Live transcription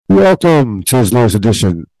Welcome to this latest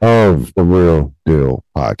edition of the Real Deal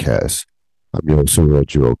Podcast. I'm your host,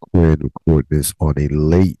 Joe Quinn, recording this on a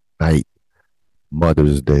late night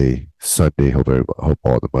Mother's Day Sunday. Hope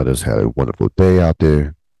all the mothers had a wonderful day out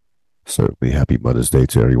there. Certainly happy Mother's Day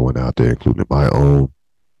to everyone out there, including my own.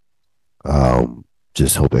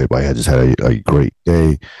 Just hope everybody had a great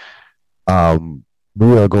day.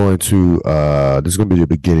 We are going to this is going to be the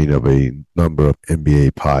beginning of a number of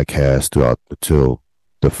NBA podcasts throughout until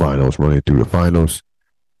the finals, running through the finals.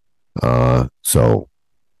 So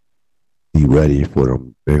be ready for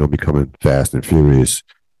them. They're going to be coming fast and furious,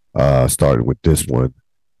 starting with this one.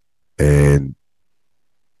 And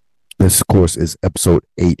this, of course, is episode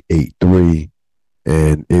 883.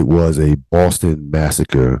 And it was a Boston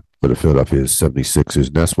Massacre for the Philadelphia 76ers.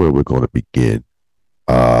 And that's where we're going to begin.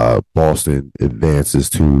 Boston advances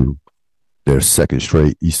to their second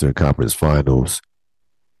straight Eastern Conference Finals,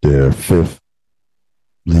 their fifth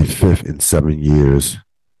in 7 years.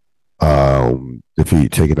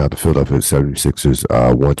 Defeat taking out the Philadelphia 76ers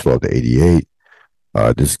 112-88.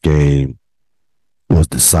 This game was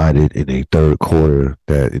decided in a third quarter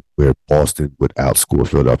where Boston would outscore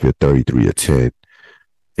Philadelphia 33-10.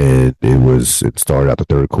 And it started out the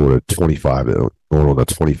third quarter 25, going on a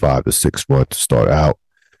 25-6 run to start out.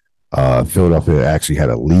 Philadelphia actually had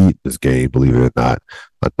a lead in this game, believe it or not,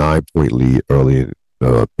 a 9-point lead early in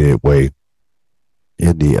midway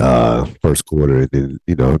in the first quarter, and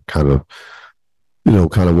then kind of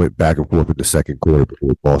went back and forth in the second quarter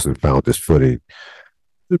before Boston found this footing.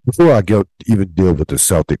 Before I even deal with the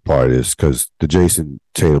Celtic part of this, because the Jason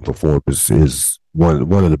Tatum performance is one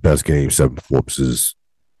of the best Game 7 performances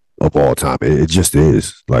of all time. It just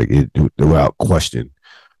is, without question.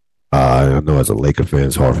 I know as a Laker fan,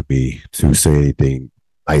 it's hard for me to say anything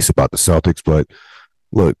nice about the Celtics, but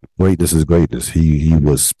look, greatness is greatness. He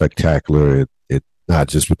was spectacular, and not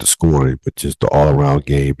just with the scoring, but just the all-around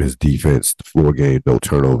game, his defense, the floor game, no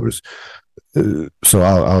turnovers. So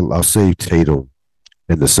I'll save Tatum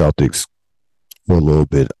and the Celtics for a little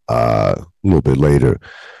bit later.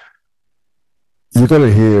 You're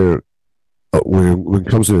gonna hear when it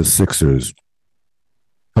comes to the Sixers,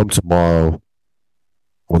 come tomorrow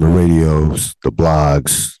on the radios, the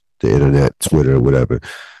blogs, the internet, Twitter, whatever.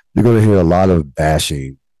 You're gonna hear a lot of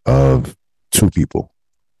bashing of two people,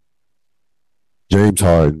 James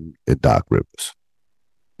Harden and Doc Rivers.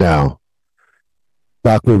 Now,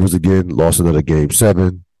 Doc Rivers again lost another Game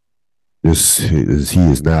 7. He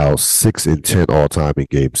is now 6-10 all time in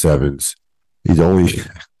Game 7s. He's only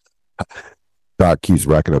Doc keeps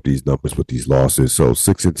racking up these numbers with these losses. So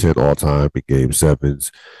 6-10 all time in Game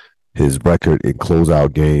 7s. His record in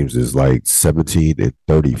closeout games is like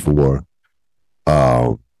 17-34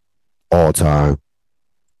 all time.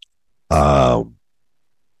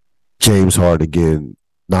 James Harden again,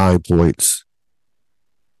 9 points,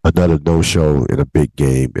 another no-show in a big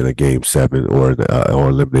game, in a Game 7 or an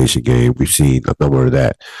elimination game. We've seen a number of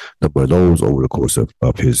those over the course of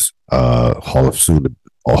his Hall of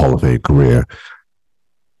Fame career.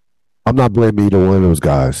 I'm not blaming either one of those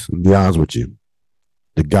guys. To be honest with you,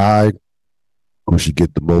 the guy who should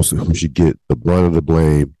get the brunt of the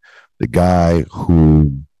blame, the guy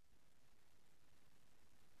who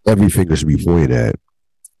every finger should be pointed at,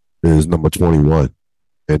 is number 21,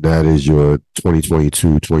 and that is your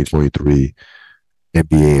 2022-2023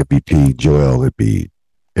 NBA MVP, Joel Embiid.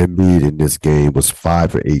 Embiid in this game was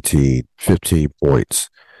 5 for 18, 15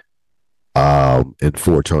 points, and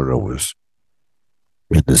 4 turnovers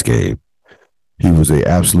in this game. He was an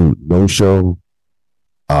absolute no-show.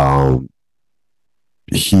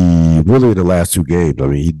 He really, in the last 2 games,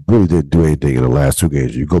 he really didn't do anything in the last 2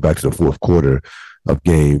 games. You go back to the fourth quarter of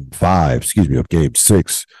Game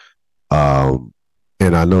 6.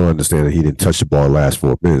 And I understand that he didn't touch the ball the last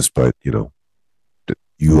 4 minutes, but you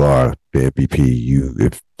are the MVP.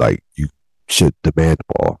 You should demand the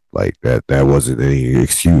ball. Like that wasn't any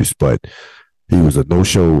excuse, but he was a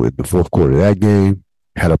no-show in the fourth quarter of that game.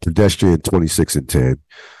 Had a pedestrian 26-10,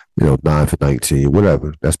 9 for 19,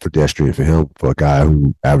 whatever. That's pedestrian for him, for a guy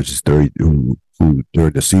who averages 30, who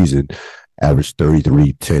during the season averaged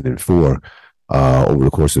 33, 10, and 4 over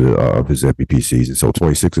the course of his MVP season. So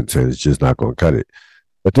 26-10 is just not going to cut it.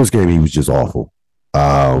 But this game, he was just awful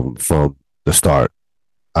from the start.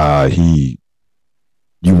 You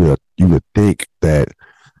would think that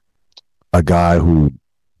a guy who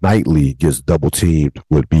nightly gets double teamed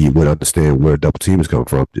would understand where double team is coming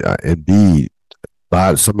from. Embiid,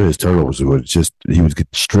 by some of his turnovers were just, he was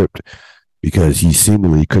getting stripped because he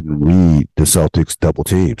seemingly couldn't read the Celtics double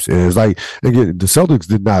teams. And it's like, again, the Celtics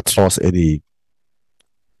did not toss any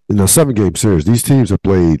in a 7 game series, these teams have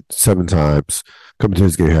played 7 times. Coming to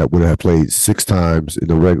this game, would have played 6 times in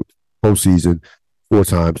the regular postseason, 4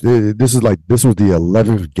 times. This was the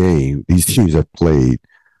 11th game these teams have played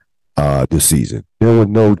this season. There were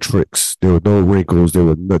no tricks. There were no wrinkles. There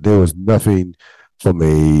was nothing from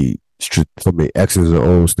a X's and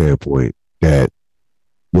O's standpoint that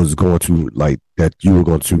was going to like that you were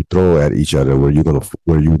going to throw at each other where you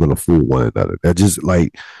were going to fool one another. That just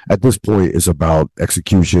like at this point it's about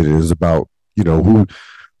execution. It's about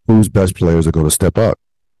whose best players are going to step up,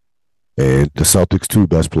 and the Celtics' 2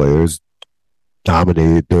 best players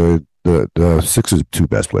dominated the Sixers' 2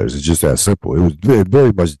 best players. It's just that simple. It was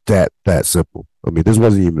very much that simple. I mean, this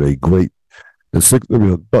wasn't even a great.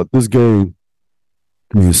 But this game,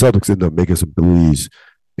 the Celtics ended up making some threes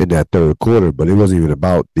in that third quarter, but it wasn't even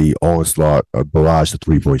about the onslaught or barrage of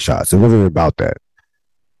 3-point shots. It wasn't about that.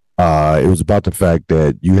 It was about the fact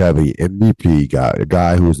that you have a MVP guy, a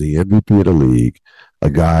guy who is the MVP of the league, a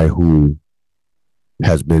guy who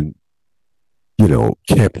has been,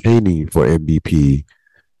 campaigning for MVP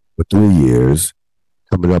for 3 years,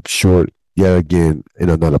 coming up short yet again in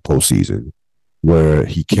another postseason where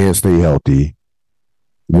he can't stay healthy,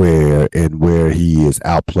 where he is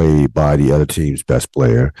outplayed by the other team's best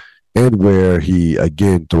player, and where he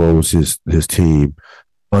again throws his team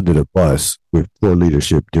under the bus with poor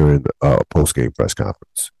leadership during a post-game press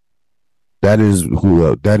conference. That is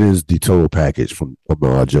the total package from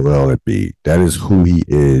Joel Embiid. That is who he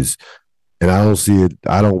is, and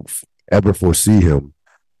I don't ever foresee him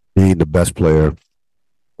being the best player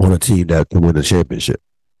on a team that can win a championship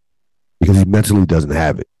because he mentally doesn't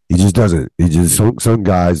have it. He just doesn't. Some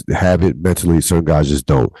guys have it mentally, some guys just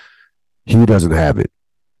don't. He doesn't have it.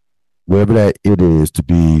 Whatever that it is to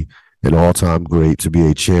be an all-time great, to be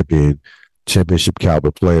a championship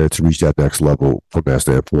caliber player, to reach that next level from that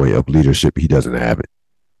standpoint of leadership, he doesn't have it.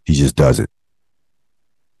 He just doesn't.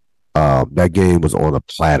 That game was on a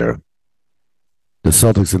platter. The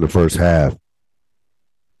Celtics in the first half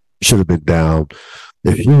should have been down.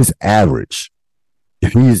 If he's average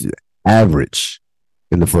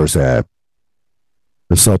in the first half,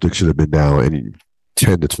 the Celtics should have been down any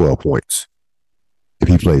 10 to 12 points if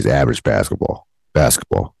he plays average basketball.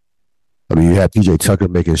 I mean, you had PJ Tucker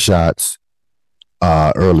making shots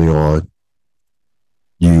early on.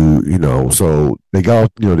 So they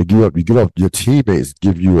got your teammates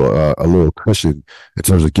give you a little cushion in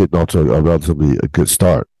terms of getting off to a relatively good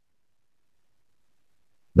start.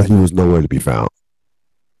 But he was nowhere to be found.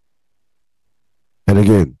 And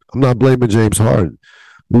again, I'm not blaming James Harden.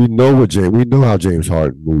 We know how James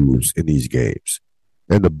Harden moves in these games.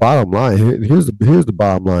 And the bottom line, here's the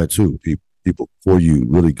bottom line too, people, before you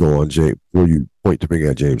really go on before you point the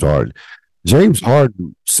finger at James Harden. James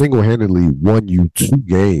Harden single-handedly won you 2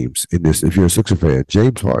 games in this. If you're a Sixer fan,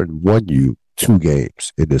 James Harden won you 2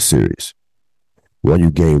 games in this series. Won you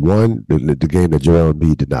game 1, the game that Joel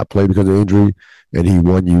Embiid did not play because of injury, and he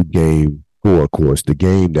won you game 4, of course, the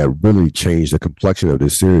game that really changed the complexion of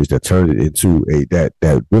this series, that turned it into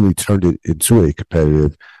a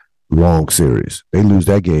competitive, long series. They lose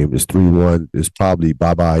that game, it's 3-1. It's probably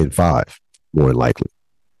bye-bye in 5, more than likely.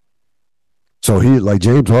 So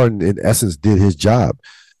James Harden, in essence, did his job.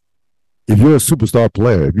 If you're a superstar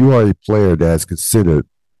player, if you are a player that's considered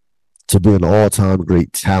to be an all-time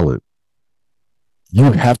great talent,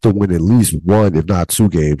 you have to win at least 1, if not 2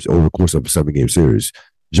 games over the course of a 7-game series.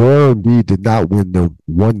 Joel Embiid did not win the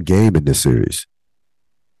 1 game in this series.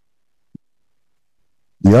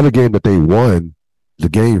 The other game that they won, the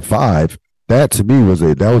game 5, that to me was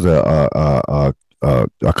a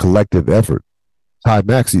collective effort. Ty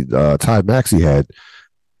Maxey had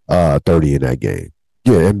 30 in that game.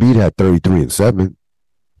 Yeah, Embiid had 33 and 7.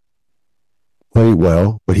 Played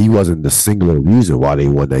well, but he wasn't the singular reason why they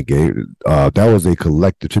won that game. That was a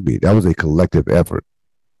collective to me. That was a collective effort.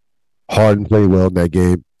 Harden played well in that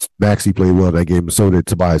game. Maxey played well in that game. And so did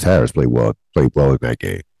Tobias Harris played well in that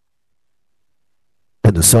game.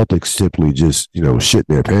 And the Celtics simply just, shit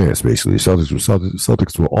in their pants, basically.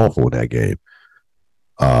 Celtics were awful in that game.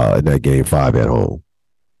 In that game 5 at home.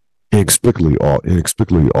 Inexplicably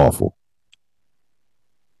awful.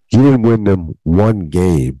 He didn't win them 1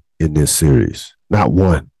 game in this series. Not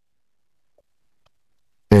 1.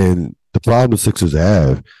 And the problem the Sixers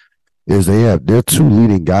have is their 2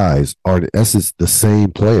 leading guys are in essence the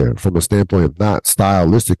same player from a standpoint of not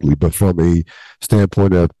stylistically, but from a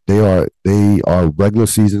standpoint of they are regular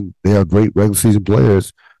season, they are great regular season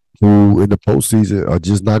players who in the postseason are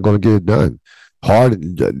just not going to get it done.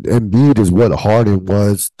 Embiid is what Harden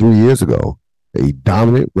was 3 years ago, a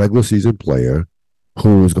dominant regular season player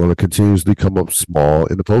who is going to continuously come up small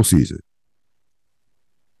in the postseason.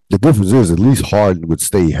 The difference is at least Harden would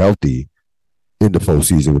stay healthy in the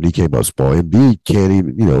postseason when he came up small. Embiid can't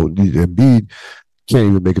even, Embiid can't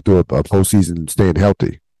even make it through a postseason staying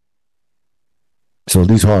healthy. So at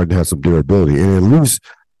least Harden has some durability. And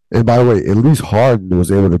by the way, at least Harden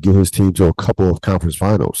was able to get his team to a couple of conference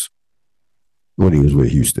finals when he was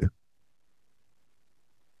with Houston.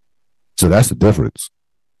 So that's the difference.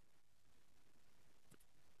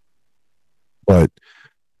 But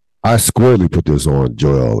I squarely put this on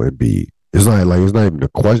Joel Embiid. It's not even a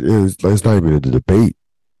question. It's not even a debate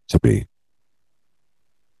to me.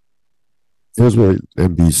 Here's what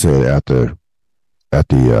Embiid said at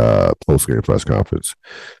the post-game press conference.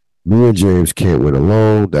 Me and James can't win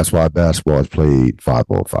alone. That's why basketball is played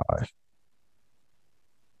 5-on-5.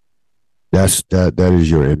 That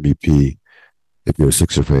is your MVP. If you're a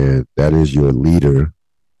Sixer fan, that is your leader.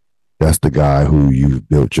 That's the guy who you've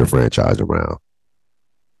built your franchise around.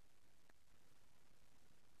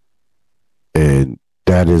 And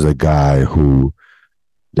that is a guy who,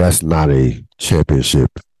 that's not a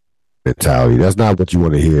championship mentality. That's not what you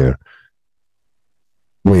want to hear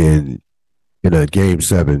when in a game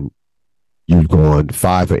 7, you've gone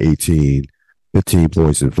 5 for 18, 15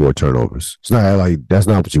 points and 4 turnovers. It's not like, that's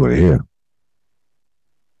not what you want to hear.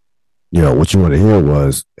 What you want to hear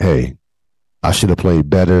was, hey, I should have played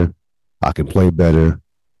better. I can play better.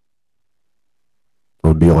 I'm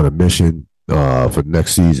going to be on a mission for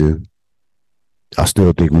next season. I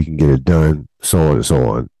still think we can get it done, so on and so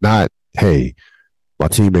on. Not, hey, my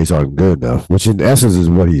teammates aren't good enough, which in essence is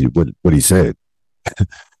what he said.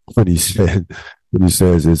 What he says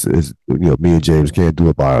is me and James can't do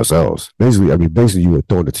it by ourselves. Basically you were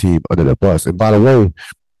throwing the team under the bus. And by the way,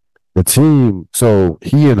 the team, so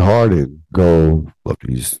he and Harden go, look,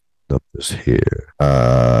 these numbers here.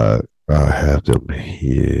 I have them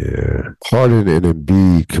here. Harden and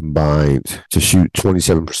Embiid combined to shoot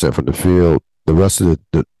 27% from the field. The rest of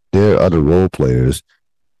their other role players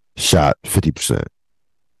shot 50%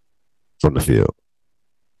 from the field.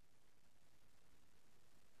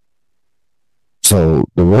 So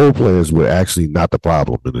the role players were actually not the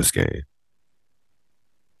problem in this game.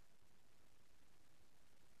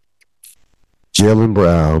 Jaylen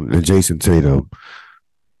Brown and Jason Tatum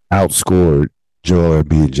outscored Joel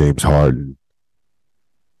Embiid and James Harden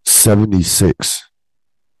 76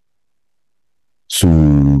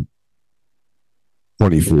 to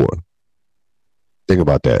 24. Think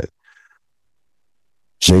about that.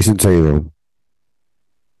 Jason Tatum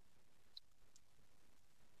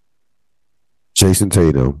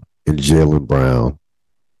and Jaylen Brown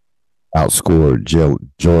outscored Joel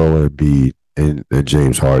Embiid and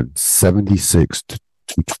James Harden 76 to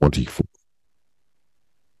 24.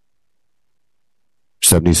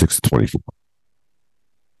 76 to 24.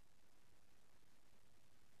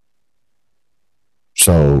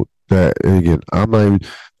 So that, again, I'm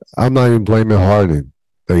not even blaming Harden.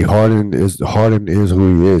 Harden is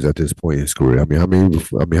who he is at this point in his career. How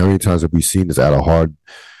many times have we seen this out of Harden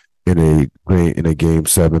in a game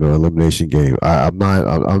 7 or elimination game? I'm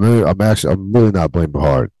really not blaming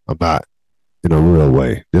Harden. I'm not, in a real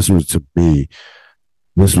way. This was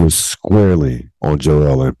squarely on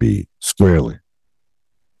Joel Embiid. Squarely.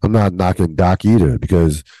 I'm not knocking Doc either,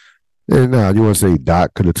 because you want to say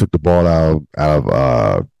Doc could have took the ball out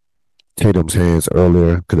of Tatum's hands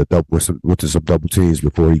earlier, could have dealt with some double teams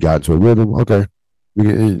before he got into a rhythm. Okay,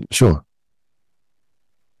 sure.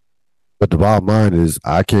 But the bottom line is,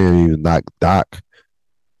 I can't even knock Doc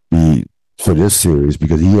for this series,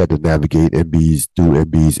 because he had to navigate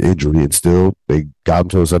Embiid's injury, and still they got him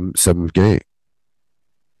to a seventh game.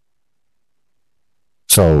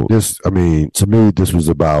 So to me, this was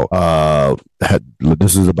about a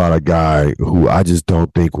guy who I just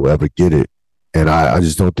don't think will ever get it, and I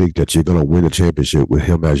just don't think that you're gonna win a championship with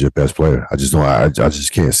him as your best player. I just don't. I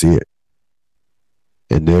just can't see it.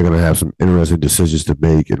 And they're gonna have some interesting decisions to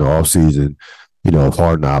make in the offseason. If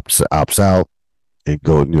Harden opts out and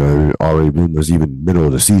go, already rumors even middle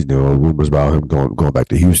of the season, there are rumors about him going back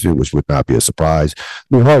to Houston, which would not be a surprise.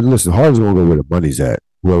 Harden's gonna go where the money's at.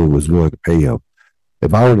 Whoever was willing to pay him.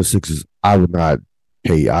 If I were the Sixers, I would not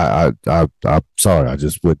pay. I'm sorry, I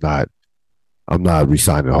just would not. I'm not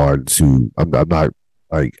re-signing Harden to. I'm not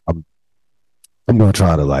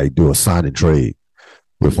trying to do a sign and trade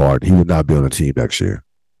with Harden. He would not be on the team next year.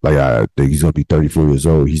 I think he's going to be 34 years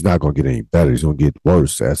old. He's not going to get any better. He's going to get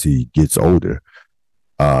worse as he gets older.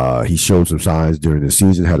 He showed some signs during the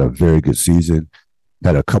season. Had a very good season.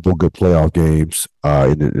 Had a couple good playoff games,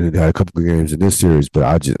 and had a couple of games in this series.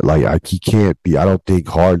 But he can't be. I don't think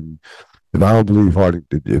Harden. If I don't believe Harden,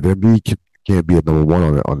 if Embiid can't be a number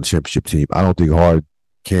 1 on the championship team, I don't think Harden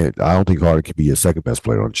can't. I don't think Harden can be a second best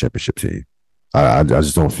player on the championship team. I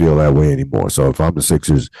just don't feel that way anymore. So if I'm the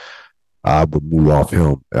Sixers, I would move off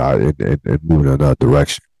him and move in another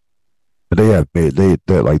direction. But they have made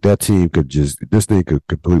like that team could just this thing could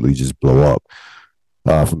completely just blow up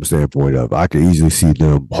from the standpoint of I could easily see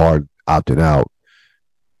them hard opting out,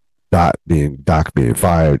 Doc being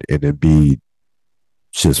fired, and then be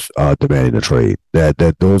just demanding a trade.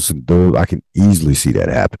 Those I can easily see that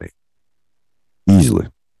happening easily.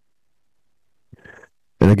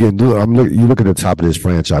 And again, you look at the top of this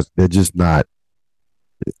franchise, they're just not.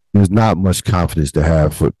 There's not much confidence to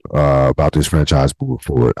have about this franchise moving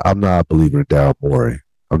forward. I'm not believing in Daryl Morey.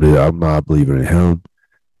 I'm not believing in him.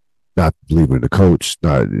 Not believing in the coach.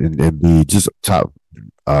 Not and be just top.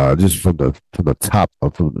 Just from the top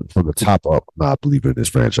from the top up. I'm not believing in this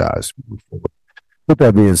franchise moving forward. With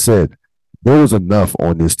that being said, there was enough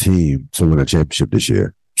on this team to win a championship this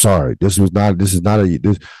year. Sorry, this is not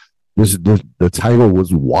the title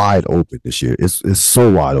was wide open this year. It's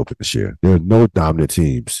so wide open this year. There are no dominant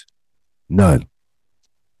teams. None.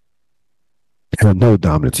 There are no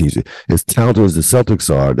dominant teams. As talented as the Celtics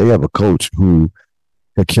are, they have a coach who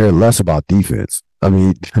could care less about defense. I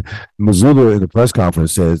mean, Missoula in the press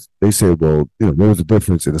conference they said, well, what was the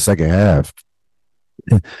difference in the second half?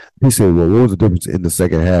 He said, well, what was the difference in the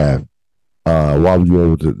second half? Why were you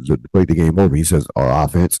able to break the game over? He says, our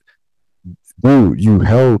offense. Dude, you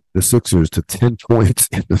held the Sixers to 10 points.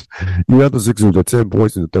 You held the Sixers to 10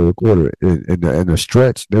 points in the third quarter. In a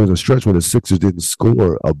stretch, there was a stretch where the Sixers didn't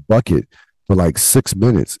score a bucket for like 6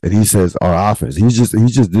 minutes. And he says, our offense.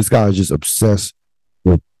 This guy is just obsessed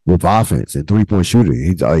with offense and 3-point shooting.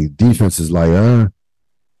 He's like, defense is like,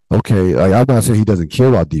 okay. Like, I'm not saying he doesn't care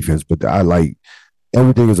about defense, but I like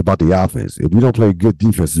everything is about the offense. If we don't play good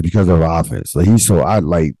defense, it's because of our offense. Like I'm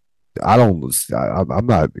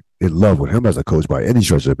not in love with him as a coach by any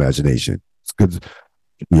stretch of the imagination. Because,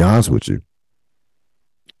 to be honest with you,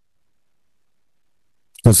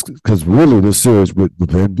 because really this series with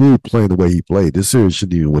Embiid playing the way he played, this series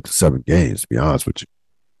shouldn't even went to 7 games. To be honest with you,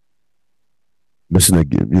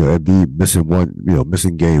 Embiid missing one,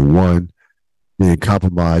 missing game 1, being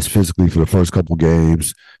compromised physically for the first couple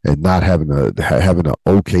games, and not having an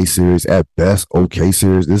okay series at best. Okay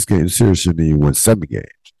series. This series shouldn't even win 7 games.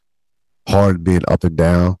 Harden being up and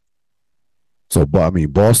down. So, but I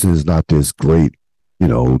mean, Boston is not this great,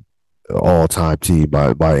 all-time team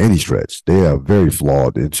by any stretch. They are very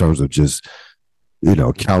flawed in terms of just,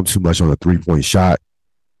 counting too much on a 3-point shot.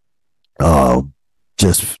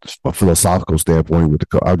 Just from a philosophical standpoint, with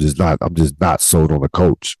I'm just not sold on the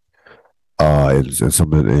coach. And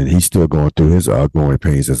he's still going through his growing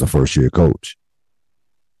pains as a first-year coach.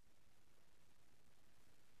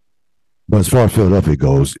 But as far as Philadelphia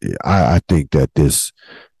goes, I think that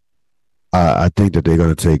they're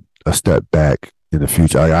going to take a step back in the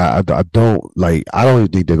future. I don't even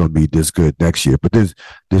think they're going to be this good next year, but this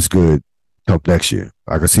good come next year.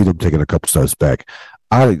 I can see them taking a couple steps back.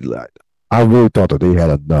 I really thought that they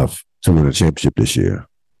had enough to win a championship this year.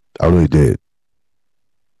 I really did.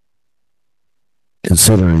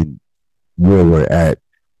 Considering where we're at,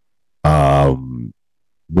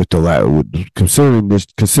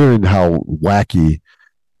 considering how wacky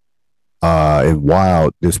and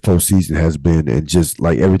wild this postseason has been, and just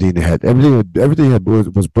like everything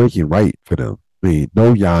was breaking right for them. I mean,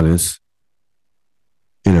 no Giannis.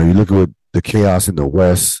 You look at the chaos in the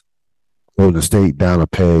West, Golden State down a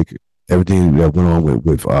peg. Everything that went on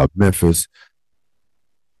with Memphis.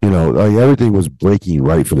 Everything was breaking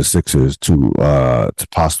right for the Sixers to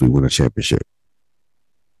possibly win a championship.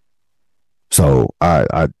 So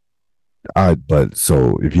if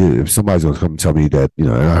somebody's gonna come and tell me that,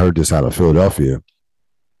 and I heard this out of Philadelphia,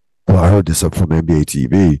 I heard this up from NBA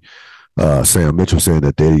TV, Sam Mitchell saying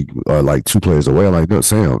that they are like 2 players away. I'm like, no,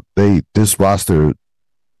 Sam, this roster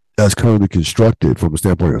that's currently constructed from a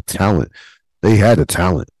standpoint of talent, they had the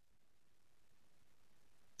talent.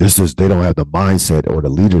 It's just they don't have the mindset or the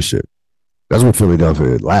leadership. That's what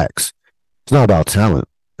Philadelphia lacks. It's not about talent.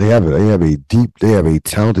 They have a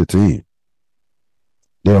talented team.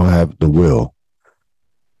 They don't have the will.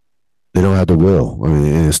 I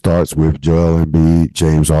mean, and it starts with Joel Embiid,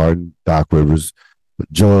 James Harden, Doc Rivers,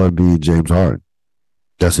 Joel Embiid, James Harden.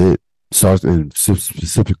 That's it. Starts in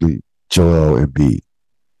specifically Joel Embiid.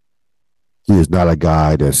 He is not a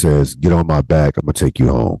guy that says, "Get on my back, I'm gonna take you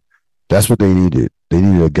home." That's what they needed. They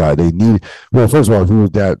needed a guy. Well, first of all, if he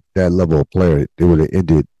was that level of player, it would have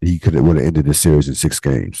ended. Would have ended the series in 6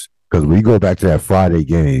 games. Because when you go back to that Friday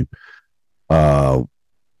game, that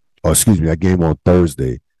game on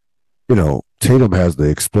Thursday, Tatum has the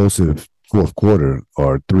explosive fourth quarter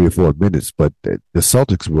or 3 or 4 minutes, but the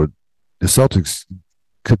Celtics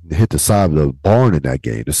couldn't hit the side of the barn in that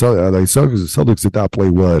game. Celtics did not play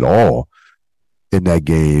well at all in that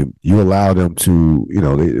game. You allow them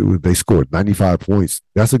to, they scored 95 points.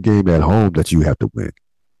 That's a game at home that you have to win.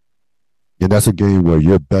 And that's a game where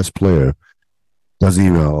your best player doesn't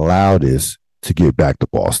even allow this to get back to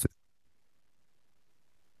Boston.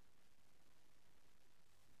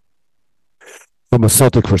 From a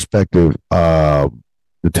Celtic perspective, the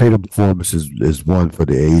Tatum performance is one for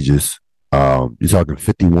the ages. You're talking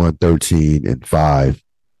 51, 13, and 5,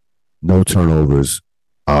 no turnovers.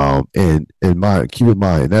 And keep in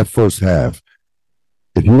mind, in that first half,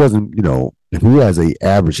 if he has an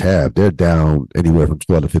average half, they're down anywhere from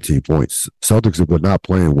 12 to 15 points. Celtics were not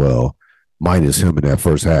playing well, minus him in that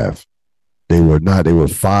first half. They were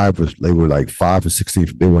like 5 for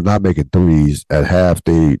 16. They were not making threes. At half,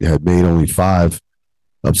 they had made only 5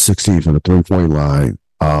 of 16 from the 3-point line.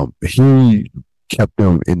 He kept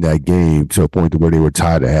them in that game to a point to where they were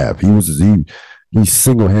tied at half. He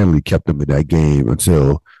single-handedly kept them in that game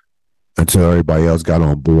until everybody else got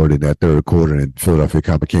on board in that third quarter and Philadelphia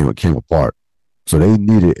kind of came apart. So they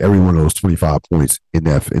needed every one of those 25 points in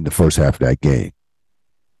the first half of that game.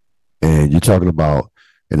 And you're talking about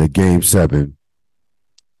in a game 7,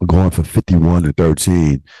 going for 51 to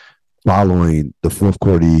 13, following the fourth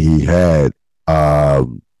quarter he had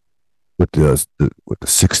with the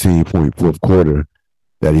 16-point fourth quarter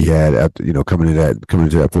that he had after coming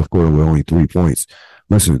into that fourth quarter with only 3 points.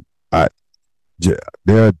 Listen, I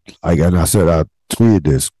tweeted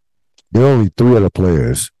this. There are only 3 other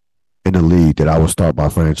players in the league that I would start my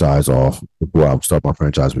franchise off before I would start my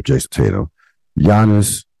franchise with Jason Tatum: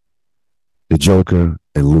 Giannis, the Joker,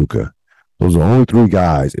 and Luka. Those are the only 3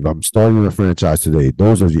 guys. If I'm starting a franchise today,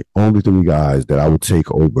 those are the only 3 guys that I would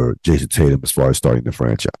take over Jason Tatum as far as starting the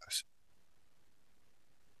franchise.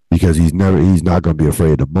 Because he's not going to be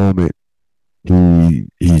afraid of the moment.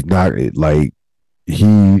 He's not like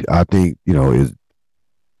I think is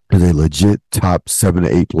a legit top 7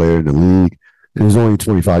 to 8 player in the league. And he's only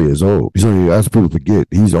 25 years old. As people forget,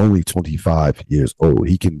 he's only 25 years old.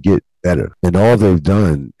 He can get better. And all they've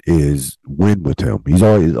done is win with him.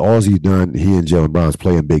 All he's done, he and Jaylen Brown, is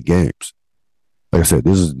playing big games. Like I said,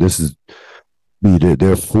 this is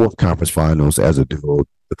their 4th conference finals as a duo.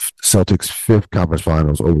 The Celtics' 5th conference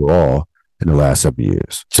finals overall in the last 7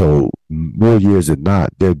 years. So more years than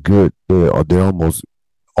not, they're good. They're almost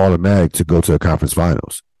automatic to go to the conference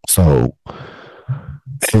finals. So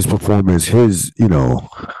his performance, again, it's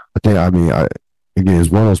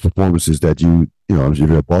one of those performances that if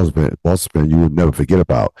you're a Boston fan, you will never forget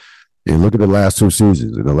about. And look at the last 2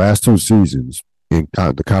 seasons. In the last 2 seasons, in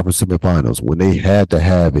the conference semifinals, when they had to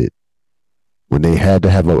have a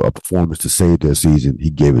performance to save their season,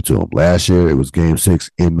 he gave it to them. Last year, it was Game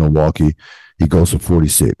 6 in Milwaukee. He goes for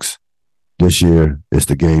 46. This year, it's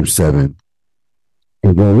the Game 7.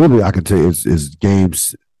 And then really, I can tell you, it's Game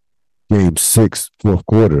 6, fourth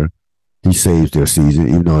quarter. He saves their season,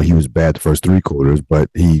 even though he was bad the first 3 quarters, but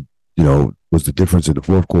he, was the difference in the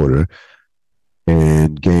fourth quarter.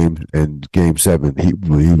 And Game 7, he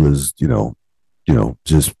was,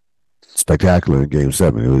 just spectacular in Game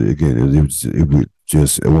 7. It was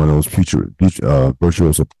just one of those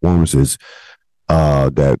virtuoso performances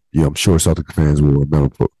that I'm sure Celtic fans will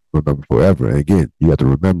remember forever. And again, you have to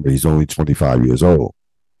remember he's only 25 years old.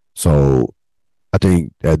 So I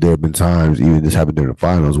think that there have been times, even this happened during the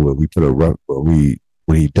finals, where when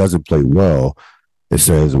he doesn't play well, it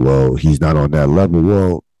says, well, he's not on that level.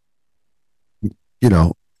 Well, there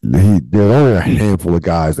are only a handful of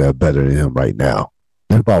guys that are better than him right now.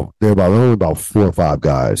 There are only about 4 or 5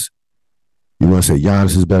 guys. You want to say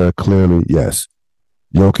Giannis is better? Clearly, yes.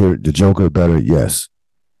 The Joker better? Yes.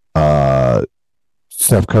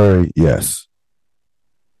 Steph Curry? Yes.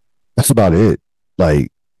 That's about it.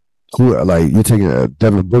 Like you're taking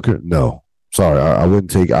Devin Booker? No, sorry, I wouldn't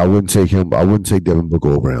take him. I wouldn't take Devin Booker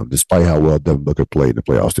over him, despite how well Devin Booker played in the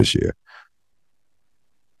playoffs this year.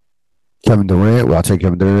 Kevin Durant? Will I take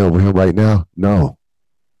Kevin Durant over him right now? No,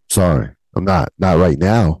 sorry, I'm not. Not right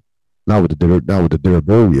now. Not with the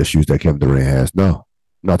durability issues that Kevin Durant has. No,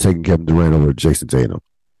 I'm not taking Kevin Durant over Jason Tatum.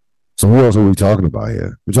 So who else are we talking about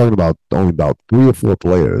here? We're talking about only about 3 or 4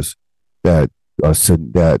 players that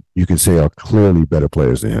you can say are clearly better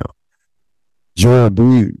players than him. Joel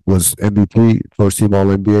Embiid was MVP, first team All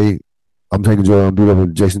NBA. I'm taking Joel Embiid over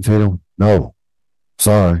Jason Tatum. No,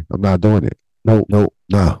 sorry, I'm not doing it. No.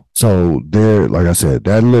 So there, like I said,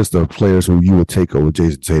 that list of players who you would take over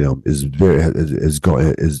Jason Tatum is very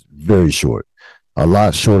short, a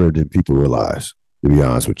lot shorter than people realize. To be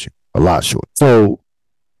honest with you, a lot short. So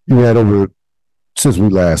you had over since we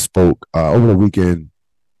last spoke over the weekend.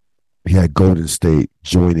 You had Golden State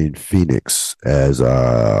joining Phoenix as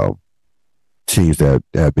teams that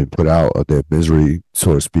have been put out of their misery,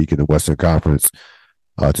 so to speak, in the Western Conference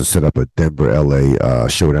to set up a Denver LA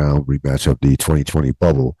showdown rematch of the 2020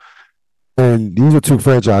 bubble. And these are two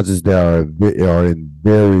franchises that are in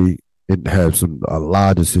very and have a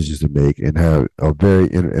lot of decisions to make and have a very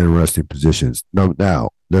interesting positions. Now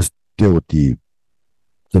let's deal with the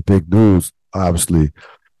big news. Obviously,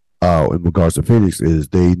 in regards to Phoenix, is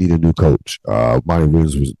they need a new coach. Monty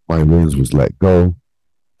Williams was let go.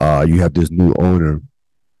 You have this new owner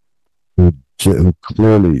who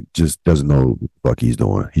clearly just doesn't know what the fuck he's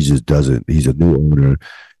doing. He just doesn't. He's a new owner.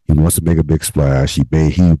 He wants to make a big splash.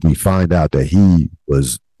 We find out that he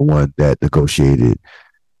was the one that negotiated,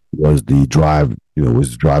 was the driving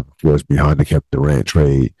force behind the Kevin Durant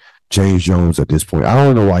trade. James Jones at this point, I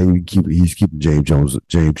don't know why he's keeping James Jones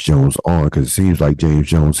on, because it seems like James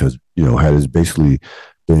Jones has basically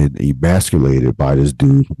been emasculated by this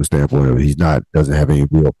dude from the standpoint of doesn't have any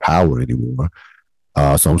real power anymore.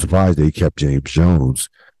 So I'm surprised they kept James Jones.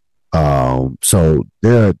 So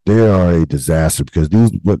they are a disaster, because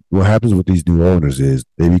what happens with these new owners is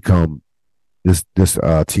they become this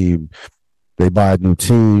team. They buy a new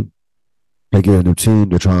team. They get a new team.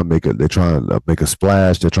 They're trying to make a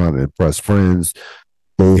splash. They're trying to impress friends.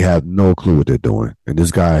 They have no clue what they're doing, and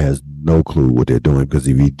this guy has no clue what they're doing, because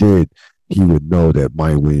if he did, he would know that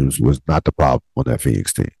Mike Williams was not the problem on that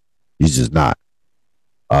Phoenix team. He's just not.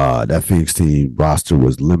 That Phoenix team roster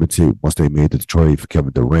was limited once they made the trade for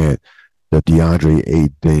Kevin Durant. The DeAndre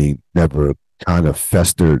Ayton thing never kind of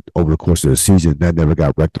festered over the course of the season. That never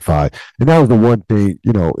got rectified. And that was the one thing, if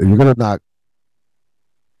you're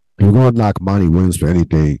going to knock Monty Williams for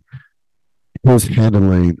anything, his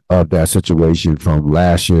handling of that situation from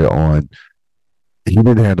last year on, he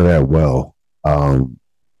didn't handle that well. When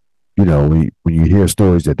you hear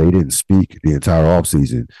stories that they didn't speak the entire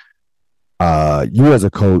offseason, you as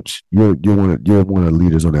a coach, you're one of the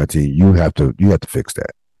leaders on that team. You have to fix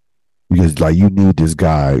that, because you need this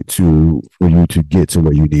guy for you to get to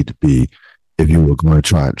where you need to be if you were going to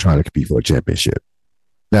try to compete for a championship.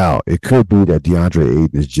 Now, it could be that DeAndre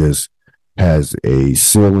Ayton has a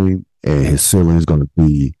ceiling, and his ceiling is going to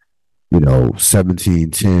be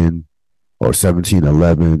 17-10 or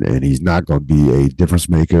 17-11, and he's not going to be a difference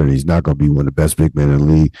maker, and he's not going to be one of the best big men in the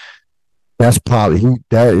league. That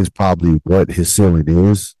is probably what his ceiling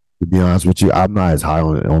is. To be honest with you, I'm not as high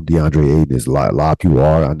on DeAndre Ayton as a lot of people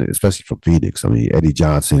are, especially from Phoenix. I mean, Eddie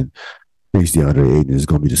Johnson thinks DeAndre Ayton is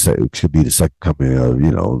going to be should be the second coming of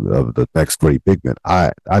of the next great big man.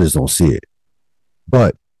 I just don't see it.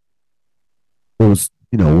 But it was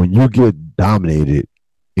when you get dominated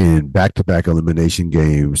in back-to-back elimination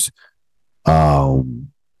games, in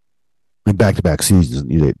back-to-back seasons,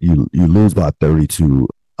 you lose by 30 to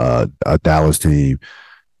a Dallas team,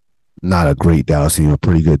 not a great Dallas team, a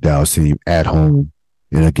pretty good Dallas team at home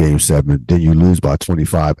in a game 7. Then you lose by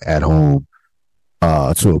 25 at home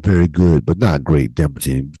to a very good but not great Denver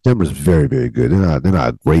team. Denver's very, very good. They're not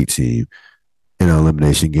a great team in an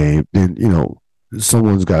elimination game. Then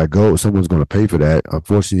someone's got to go. Someone's going to pay for that.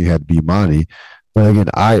 Unfortunately, it had to be Monty. But again,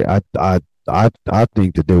 I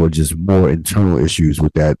think that there were just more internal issues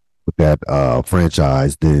with that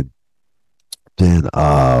franchise than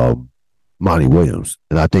Monty Williams.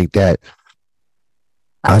 And I think that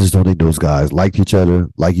I just don't think those guys like each other.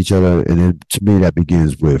 And then to me, that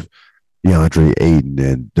begins with DeAndre Ayton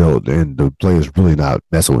and the players really not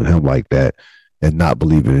messing with him like that and not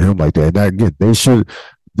believing in him like that. And that, again, they should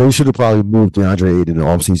have probably moved DeAndre Ayton in the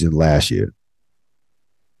offseason last year.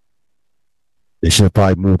 They should have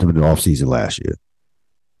probably moved him in the offseason last year.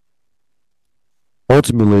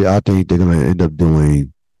 Ultimately, I think they're going to end up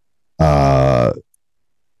doing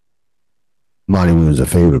Monty Williams a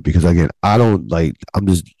favor, because again, I don't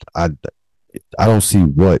see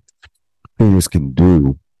what Phoenix can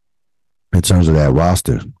do in terms of that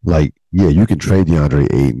roster. You can trade DeAndre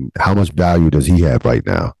Ayton. How much value does he have right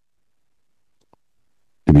now?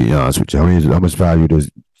 To be honest with you, how much value does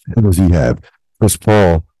he have? Chris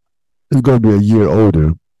Paul is going to be a year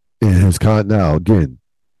older in his now. Again,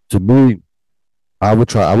 to me, I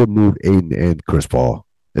would move Ayton and Chris Paul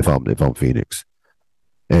if I'm Phoenix.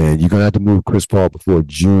 And you're going to have to move Chris Paul before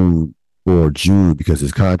June, because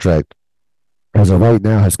his contract, as of right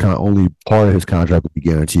now, only part of his contract will be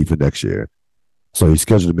guaranteed for next year. So he's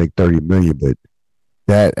scheduled to make $30 million, but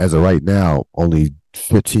that, as of right now, only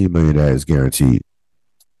 $15 million that is guaranteed.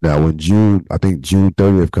 Now, when June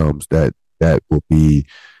 30th comes, that will be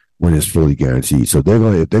when it's fully guaranteed. So if they're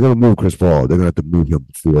going to move Chris Paul, they're going to have to move him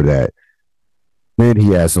before that. then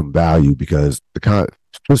he has some value because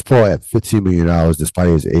Chris Paul at $15 million, despite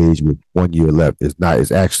his age, with 1 year left, is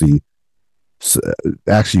actually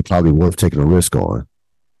probably worth taking a risk on. To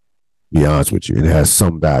be honest with you, it has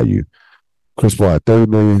some value. Chris Paul at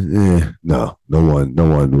 30 million, no one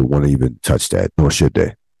would want to even touch that, nor should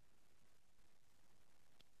they.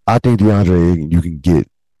 I think DeAndre Ayton, you can get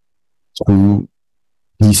two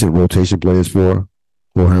decent rotation players for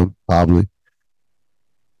him, probably.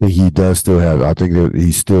 He does still have. I think that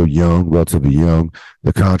he's still young, relatively young.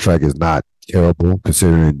 The contract is not terrible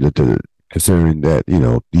considering that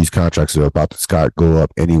these contracts are about to go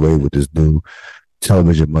up anyway with this new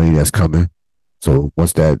television money that's coming. So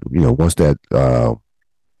once that new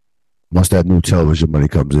television money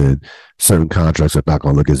comes in, certain contracts are not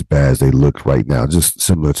going to look as bad as they look right now. Just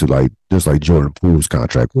similar to like Jordan Poole's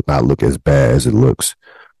contract will not look as bad as it looks.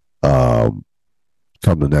 Come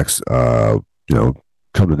the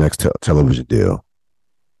next television deal.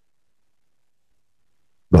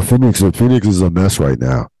 But Phoenix is a mess right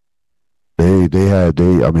now. I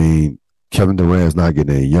mean, Kevin Durant's not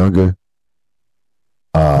getting any younger.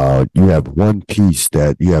 You have one piece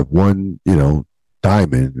diamond, and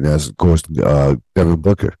that's of course Devin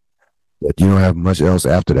Booker. But you don't have much else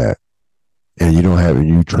after that. And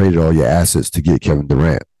you traded all your assets to get Kevin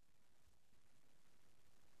Durant.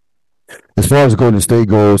 As far as Golden State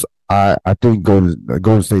goes, I think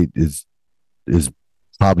Golden State is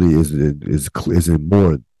probably is in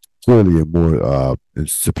more clearly in more in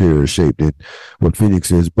superior shape than what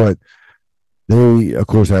Phoenix is, but they of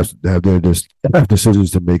course have their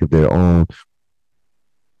decisions to make of their own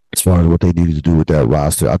as far as what they needed to do with that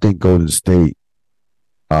roster. I think Golden State,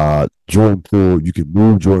 Jordan Poole, you can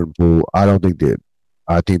move Jordan Poole. I think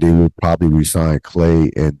they will probably resign Clay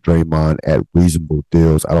and Draymond at reasonable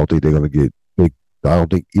deals. I don't think they're going to get big. I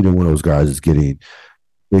don't think either one of those guys is getting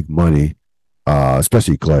big money,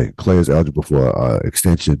 especially Clay. Clay is eligible for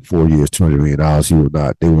extension, 4 years, $200 million.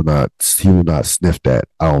 He will not sniff that.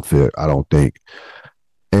 I don't think.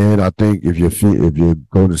 And I think if you're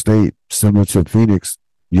Golden State, similar to Phoenix,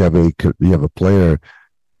 you have a player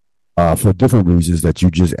for different reasons that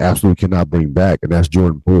you just absolutely cannot bring back, and that's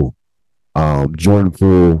Jordan Poole. Jordan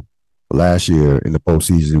Poole last year in the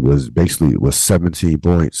postseason was 17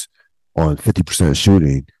 points on 50%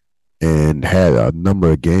 shooting and had a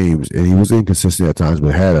number of games, and he was inconsistent at times,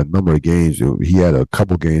 but had a number of games. He had a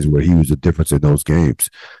couple games where he was the difference in those games.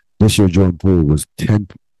 This year, Jordan Poole was 10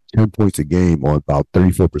 points a game on about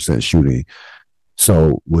 34% shooting.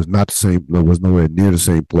 So was nowhere near the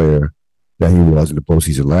same player that he was in the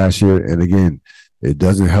postseason last year. And again, it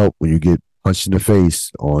doesn't help when you get punched in the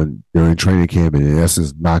face during training camp and in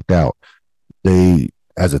essence knocked out. They,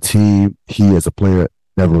 as a team, he as a player,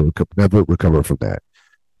 never recovered from that.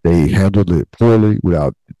 They handled it poorly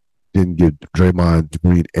didn't give Draymond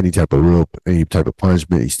Green any type of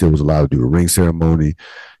punishment. He still was allowed to do a ring ceremony.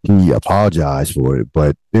 He apologized for it,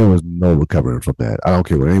 but there was no recovering from that. I don't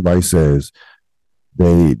care what anybody says.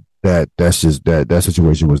 That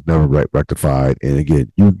situation was never rectified. And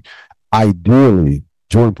again, ideally,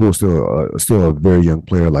 Jordan Poole is still a very young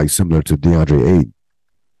player, like similar to DeAndre Ayton.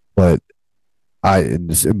 But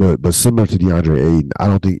similar to DeAndre Ayton, I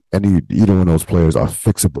don't think either one of those players are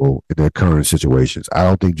fixable in their current situations. I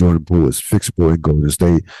don't think Jordan Poole is fixable in Golden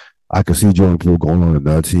State. I could see Jordan Poole going on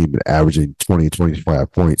another team and averaging 20,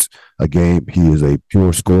 25 points a game. He is a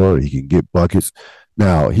pure scorer. He can get buckets.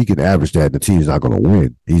 Now, he can average that, and the team's not going to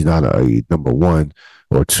win. He's not a number one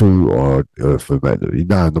or two, he's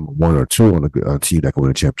not a number one or two on a team that can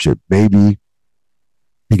win a championship. Maybe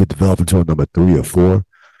he could develop into a number 3 or 4,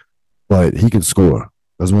 but he can score.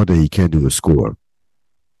 That's one thing he can do is score.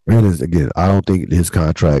 And again, I don't think his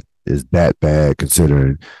contract is that bad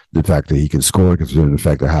considering the fact that he can score, considering the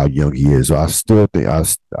fact of how young he is. So I still think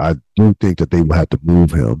I do think that they will have to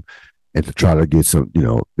move him and to try to get some,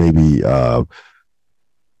 maybe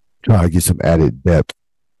try to get some added depth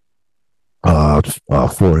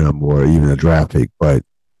for him, or even a draft pick. But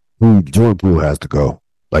Jordan Poole has to go.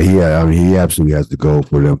 Like he absolutely has to go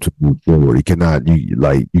for them to move forward. You cannot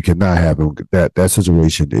have him. That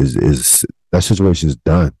situation is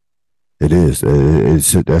done. It is.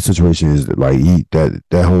 That situation is like that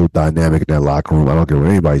whole dynamic in that locker room. I don't care what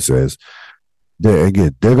anybody says. They're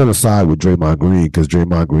going to side with Draymond Green because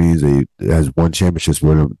Draymond Green has won championships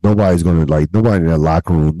with him. Nobody in that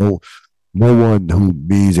locker room. No one who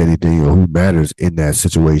means anything or who matters in that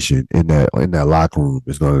situation in that locker room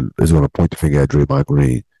is going to point the finger at Draymond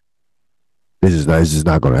Green. This is just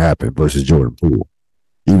not going to happen versus Jordan Poole.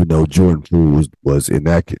 Even though Jordan Poole was in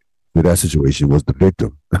that situation was the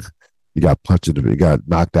victim. He got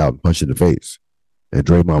knocked out and punched in the face. and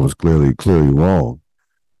Draymond was clearly wrong.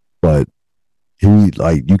 But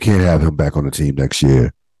you can't have him back on the team next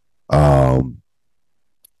year. Um,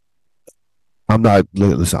 I'm not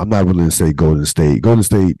willing to say Golden State. Golden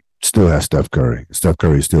State still has Steph Curry. Steph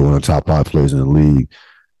Curry is still one of the top 5 players in the league.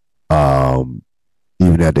 Um,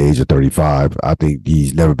 Even at the age of 35, I think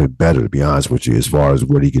he's never been better, to be honest with you, as far as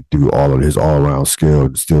what he could do, all of his all-around skill,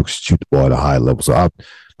 and still shoot the ball at a high level. So,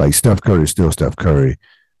 Steph Curry is still Steph Curry.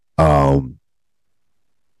 And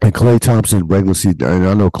Klay Thompson, regular season, and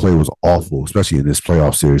I know Klay was awful, especially in this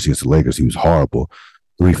playoff series against the Lakers. He was horrible,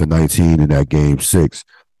 3 for 19 in that game 6.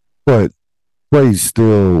 But Klay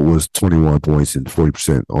still was 21 points and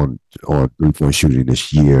 40% on 3-point shooting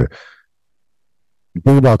this year. The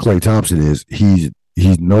thing about Klay Thompson is he's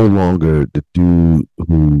no longer the dude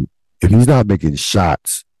who, if he's not making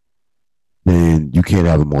shots, then you can't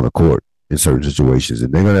have him on the court in certain situations.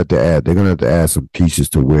 And they're gonna have to add some pieces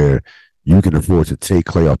to where you can afford to take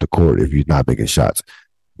Klay off the court if he's not making shots.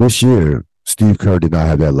 This year, Steve Kerr did not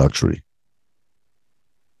have that luxury.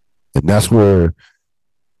 And that's where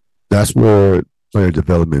player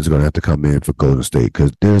development is going to have to come in for Golden State,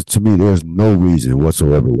 because there's no reason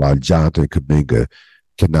whatsoever why Jonathan Kuminga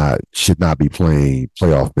should not be playing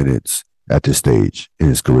playoff minutes at this stage in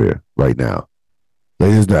his career right now.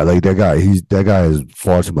 That guy has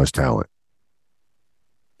far too much talent,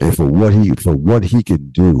 and for what he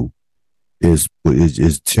can do is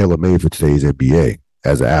tailor made for today's NBA.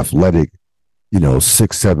 As an athletic,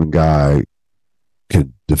 6'7" guy,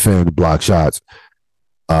 can defend, block shots.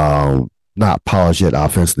 Not polished yet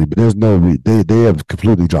offensively, but they have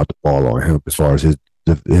completely dropped the ball on him as far as his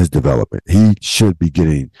development. He should be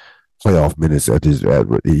getting playoff minutes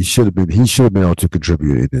he should have been able to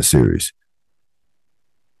contribute in this series.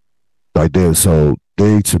 To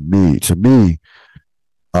me,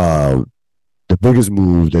 the biggest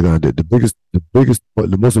move they're gonna do,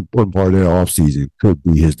 the most important part of their offseason could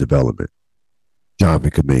be his development.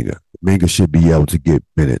 Jonathan Kuminga. Kuminga should be able to get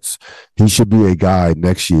minutes. He should be a guy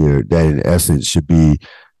next year that, in essence, should be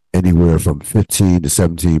anywhere from 15 to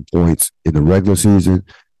 17 points in the regular season,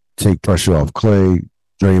 take pressure off Klay,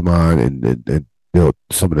 Draymond, and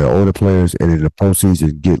some of their older players, and in the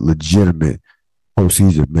postseason get legitimate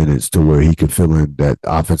postseason minutes to where he can fill in that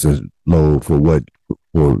offensive load for when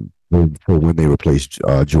they replace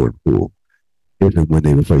Jordan Poole, if and when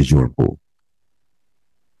they replace Jordan Poole.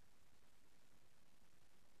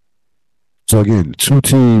 So again, 2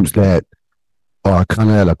 teams that are kind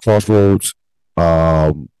of at a crossroads.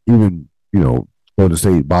 Even Golden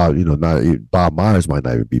State, Bob Myers might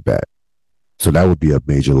not even be back, so that would be a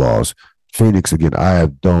major loss. Phoenix, again,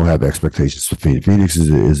 don't have expectations for Phoenix. Phoenix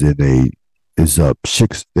is up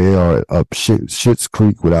six. They are up Schitt's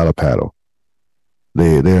Creek without a paddle.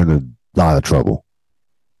 They're in a lot of trouble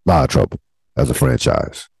as a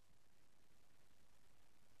franchise.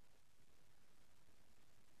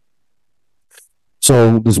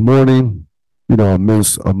 So this morning,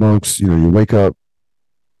 amongst you wake up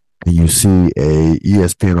and you see a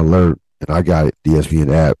ESPN alert, and I got the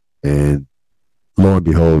ESPN app, and lo and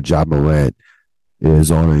behold, Ja Morant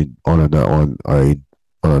is on another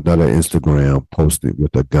Instagram posting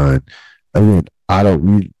with a gun. Again, I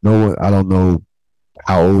don't know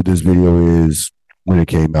how old this video is when it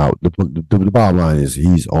came out. The bottom line is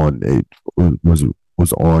he's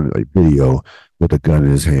was on a video with a gun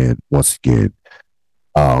in his hand once again.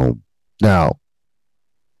 Now,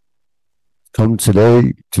 come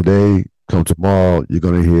today, come tomorrow, you're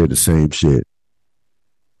going to hear the same shit.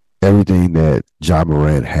 Everything that Ja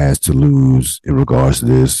Morant has to lose in regards to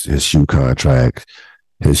this, his shoe contracts,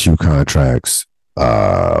 his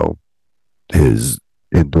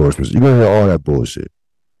endorsements. You're going to hear all that bullshit.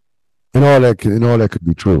 And all that could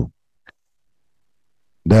be true.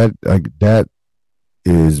 That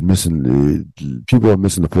is missing. People are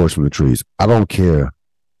missing the forest from the trees. I don't care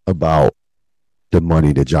about the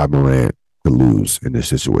money that Ja Morant could lose in this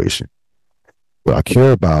situation. What I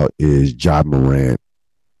care about is Ja Morant,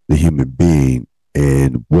 the human being,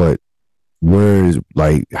 and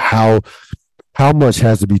how much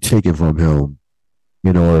has to be taken from him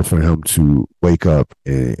in order for him to wake up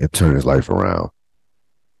and turn his life around.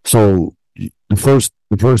 So the first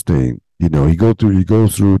thing, he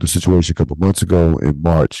goes through the situation a couple months ago in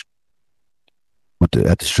March at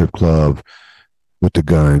the strip club with the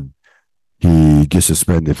gun. He gets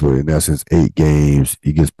suspended for, in essence, 8 games.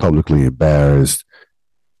 He gets publicly embarrassed,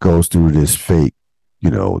 goes through this fake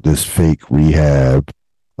rehab,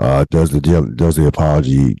 does the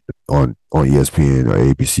apology on ESPN or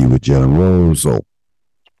ABC with Jalen Rose.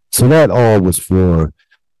 So that all was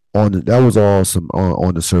on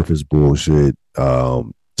the surface bullshit. Ja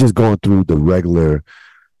just going through the regular.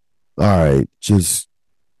 All right, just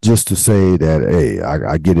to say that, hey,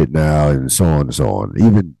 I get it now, and so on and so on.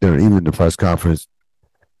 Even the press conference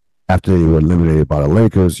after they were eliminated by the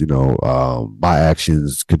Lakers, my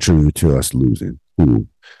actions contribute to us losing. Cool.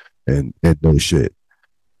 And no shit.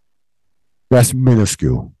 That's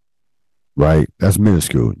minuscule, right? That's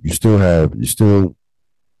minuscule. You still have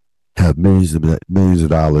millions of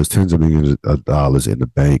dollars, tens of millions of dollars in the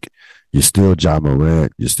bank. You're still John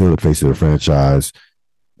Morant. You're still the face of the franchise,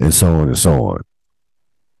 and so on and so on.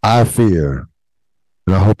 I fear,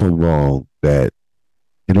 and I hope I'm wrong, that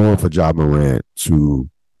in order for John Morant to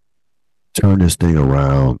turn this thing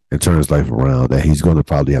around and turn his life around, that he's going to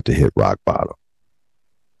probably have to hit rock bottom.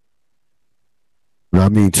 When I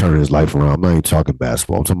mean turn his life around, I'm not even talking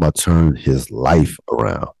basketball. I'm talking about turn his life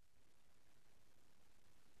around.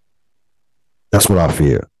 That's what I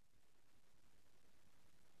fear.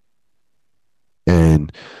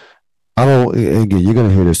 And I don't. Again, you're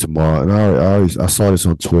gonna hear this tomorrow. And I saw this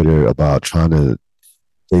on Twitter about trying to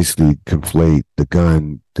basically conflate the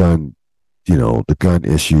the gun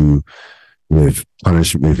issue with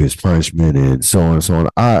punishment, with his punishment, and so on and so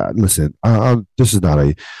on. This is not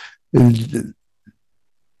a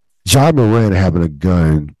John Moran having a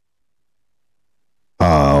gun.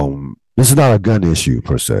 This is not a gun issue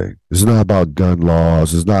per se. This is not about gun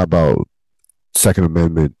laws. It's not about Second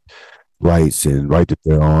Amendment rights and right to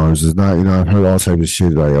bear arms. It's not. I've heard all types of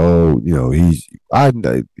shit like,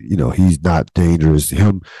 he's not dangerous.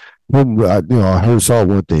 I saw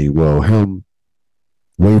one thing. Well, him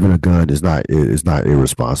waving a gun is not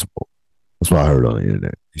irresponsible. That's what I heard on the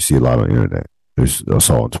internet. You see a lot on the internet. I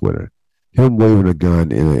saw on Twitter. Him waving a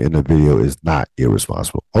gun in a video is not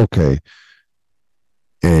irresponsible. Okay.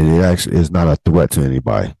 And it actually is not a threat to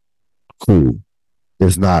anybody. Cool.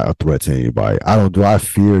 It's not a threat to anybody. Do I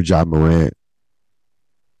fear John Morant?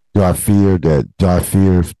 Do I fear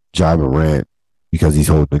John Morant because he's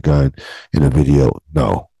holding a gun in a video?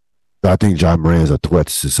 No. Do I think John Morant is a threat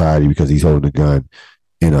to society because he's holding a gun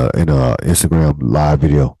in a Instagram live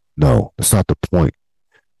video? No. That's not the point.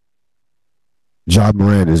 John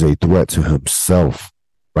Morant is a threat to himself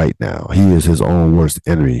right now. He is his own worst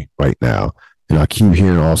enemy right now. And I keep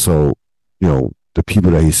hearing also, the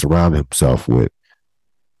people that he surrounded himself with,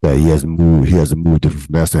 that he has to move different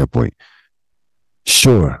from that standpoint.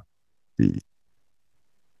 Sure.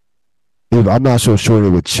 I'm not so sure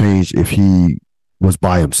it would change if he was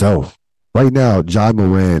by himself. Right now, John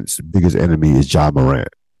Morant's biggest enemy is John Morant.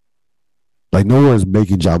 Like, no one's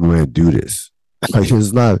making John Morant do this. Like,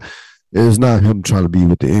 it's not him trying to be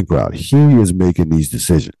with the in crowd. He is making these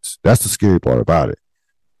decisions. That's the scary part about it.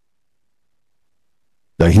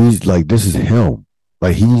 Like, he's like, this is him.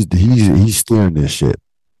 Like, he's steering this shit.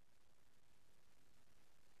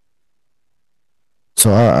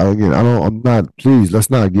 So please,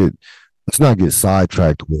 let's not get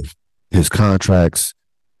sidetracked with his contracts,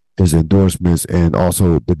 his endorsements, and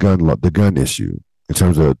also the gun issue in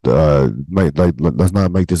terms of let's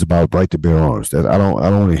not make this about right to bear arms. That I don't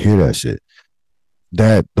want to hear that shit.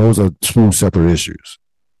 Those are two separate issues.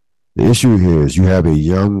 The issue here is you have a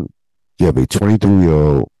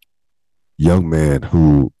 23-year-old young man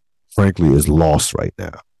who, frankly, is lost right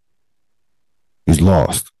now. He's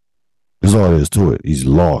lost. That's all there is to it. He's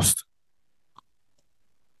lost.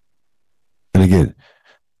 And again,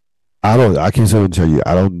 I can't sit and tell you,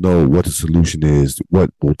 I don't know what the solution is,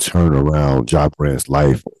 what will turn around John Morant's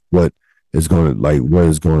life,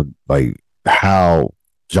 how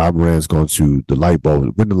John Morant's going to, the light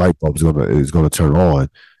bulb, when the light bulb is going to turn on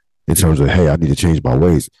in terms of, hey, I need to change my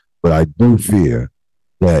ways. But I do fear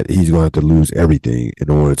that he's going to have to lose everything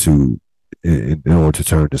in order to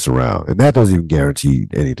turn this around. And that doesn't even guarantee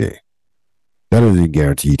anything. That doesn't even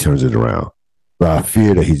guarantee he turns it around. But I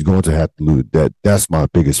fear that he's going to have to lose. That's my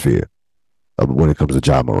biggest fear when it comes to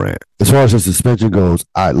John Morant. As far as the suspension goes,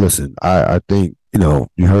 I think,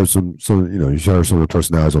 you heard some of the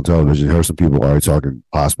personalities on television, you heard some people already talking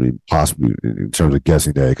possibly in terms of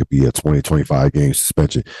guessing that it could be a 20-25 game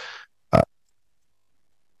suspension.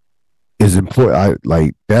 Is important.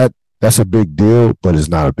 That's a big deal, but it's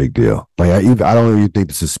not a big deal. Like, I don't even think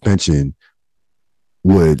the suspension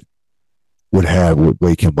would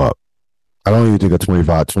wake him up. I don't even think a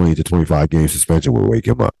 20 to 25 game suspension will wake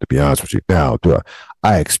him up, to be honest with you. Now,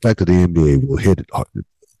 I expect that the NBA will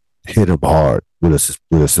hit him hard with a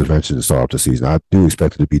suspension to start off the season. I do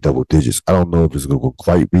expect it to be double digits. I don't know if it's going to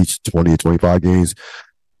quite reach 20 or 25 games.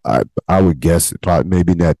 I would guess probably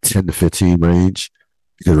maybe in that 10 to 15 range.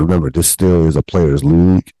 Because remember, this still is a players'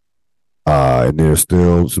 league, and there's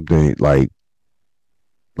still something like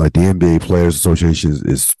the NBA Players Association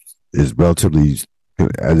is relatively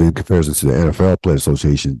as in comparison to the NFL Players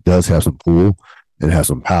Association, does have some pull and has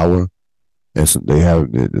some power, and so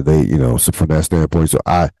so from that standpoint,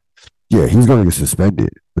 yeah, he's going to get suspended,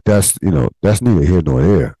 but that's neither here nor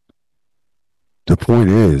there. The point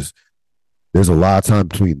is, there's a lot of time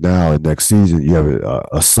between now and next season. You have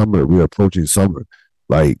a summer. We're approaching summer.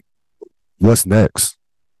 Like, what's next?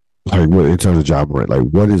 Like, what in terms of Ja Morant? Like,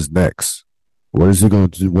 what is next? What is he going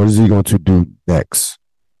to do? What is he going to do next?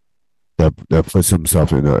 That puts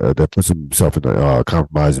himself in a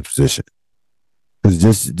compromising position.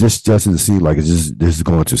 Because just doesn't seem like this is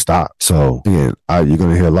going to stop. So again, you're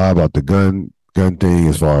going to hear a lot about the gun thing.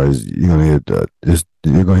 As far as you're going to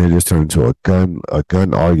hear this turn into a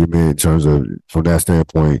gun argument in terms of, from that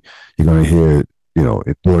standpoint, you're going to hear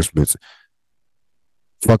endorsements.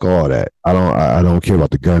 Fuck all that. I don't care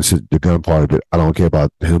about the gun part of it. I don't care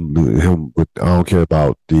about him. I don't care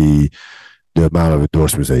about the amount of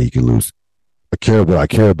endorsements that he can lose. What I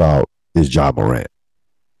care about is Ja Morant.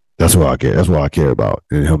 That's what I care. That's what I care about,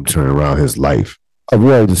 and him turning around his life. I've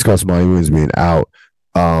already discussed Monty Williams being out.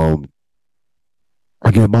 Again,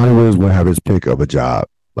 Monty Williams will have his pick of a job.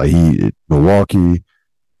 Like Milwaukee.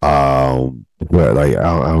 But like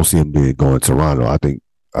I don't see him going to Toronto. I think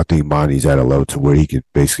Monty's at a level to where he can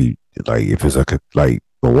basically, like, if it's like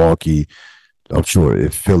Milwaukee, I'm sure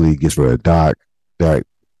if Philly gets rid of Doc, that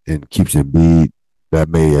and keeps Embiid, that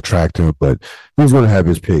may attract him. But he's going to have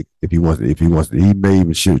his pick if he wants. He may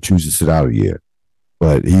even choose to sit out a year,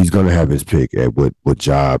 but he's going to have his pick at what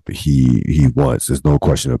job he wants. There's no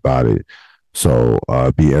question about it. So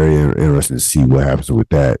it'd be very interesting to see what happens with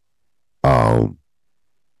that.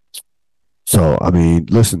 So I mean,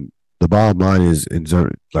 listen. The bottom line is,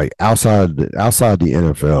 like, outside the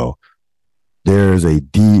NFL,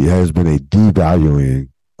 has been a devaluing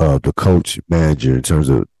of the coach manager in terms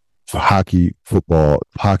of hockey, football,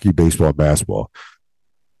 baseball, basketball.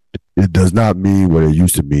 It does not mean what it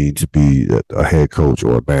used to mean to be a head coach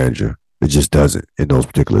or a manager. It just doesn't in those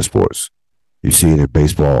particular sports. You see it in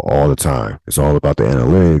baseball all the time. It's all about the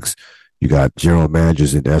analytics. You got general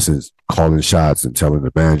managers, in essence, calling shots and telling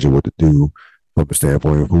the manager what to do from a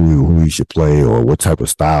standpoint of who he should play or what type of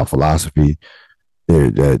style, philosophy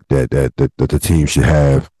that the team should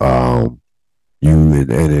have. And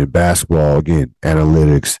in basketball, again,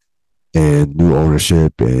 analytics and new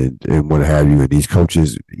ownership and what have you. And these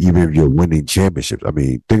coaches, even if you're winning championships, I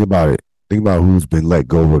mean, think about it. Think about who's been let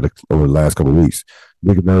go over the last couple of weeks.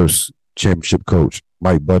 Nick Nurse, championship coach.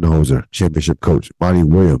 Mike Budenholzer, championship coach. Monty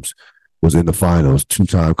Williams was in the finals,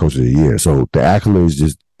 2-time coach of the year. So the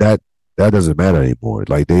accolades that doesn't matter anymore.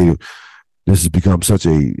 Like, this has become such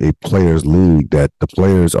a players' league that the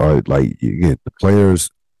players are, like, again, the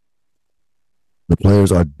players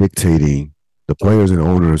are dictating. The players and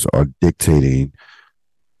owners are dictating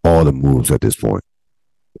all the moves at this point.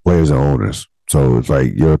 The players and owners. So it's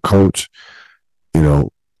like, you're a coach.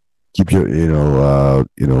 Keep your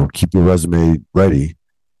keep your resume ready,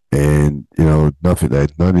 and none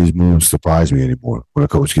of these moves surprise me anymore. When a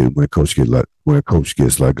coach gets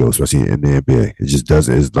let go, especially in the NBA, it just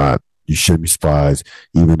doesn't. It's not. You shouldn't be surprised,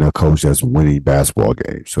 even a coach that's winning basketball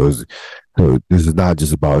games. So this is not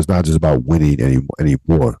just about. It's not just about winning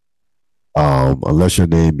anymore. Unless your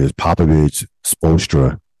name is Popovich,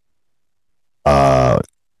 Spoelstra,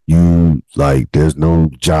 there's no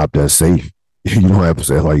job that's safe. You don't have to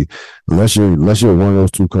say, like, unless you're one of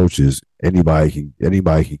those two coaches, anybody can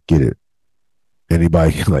get it.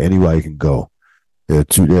 Anybody can go. There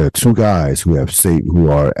are two guys who are safe.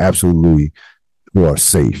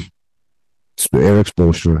 It's Eric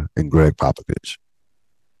Spoelstra and Greg Popovich.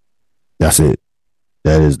 That's it.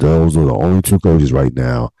 Those are the only two coaches right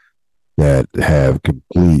now that have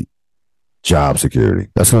complete job security.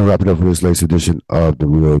 That's going to wrap it up for this latest edition of the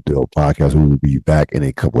Real Deal Podcast. We will be back in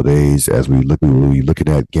a couple of days as we will be looking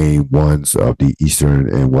at game ones of the Eastern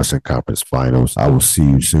and Western Conference Finals. I will see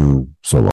you soon. So long.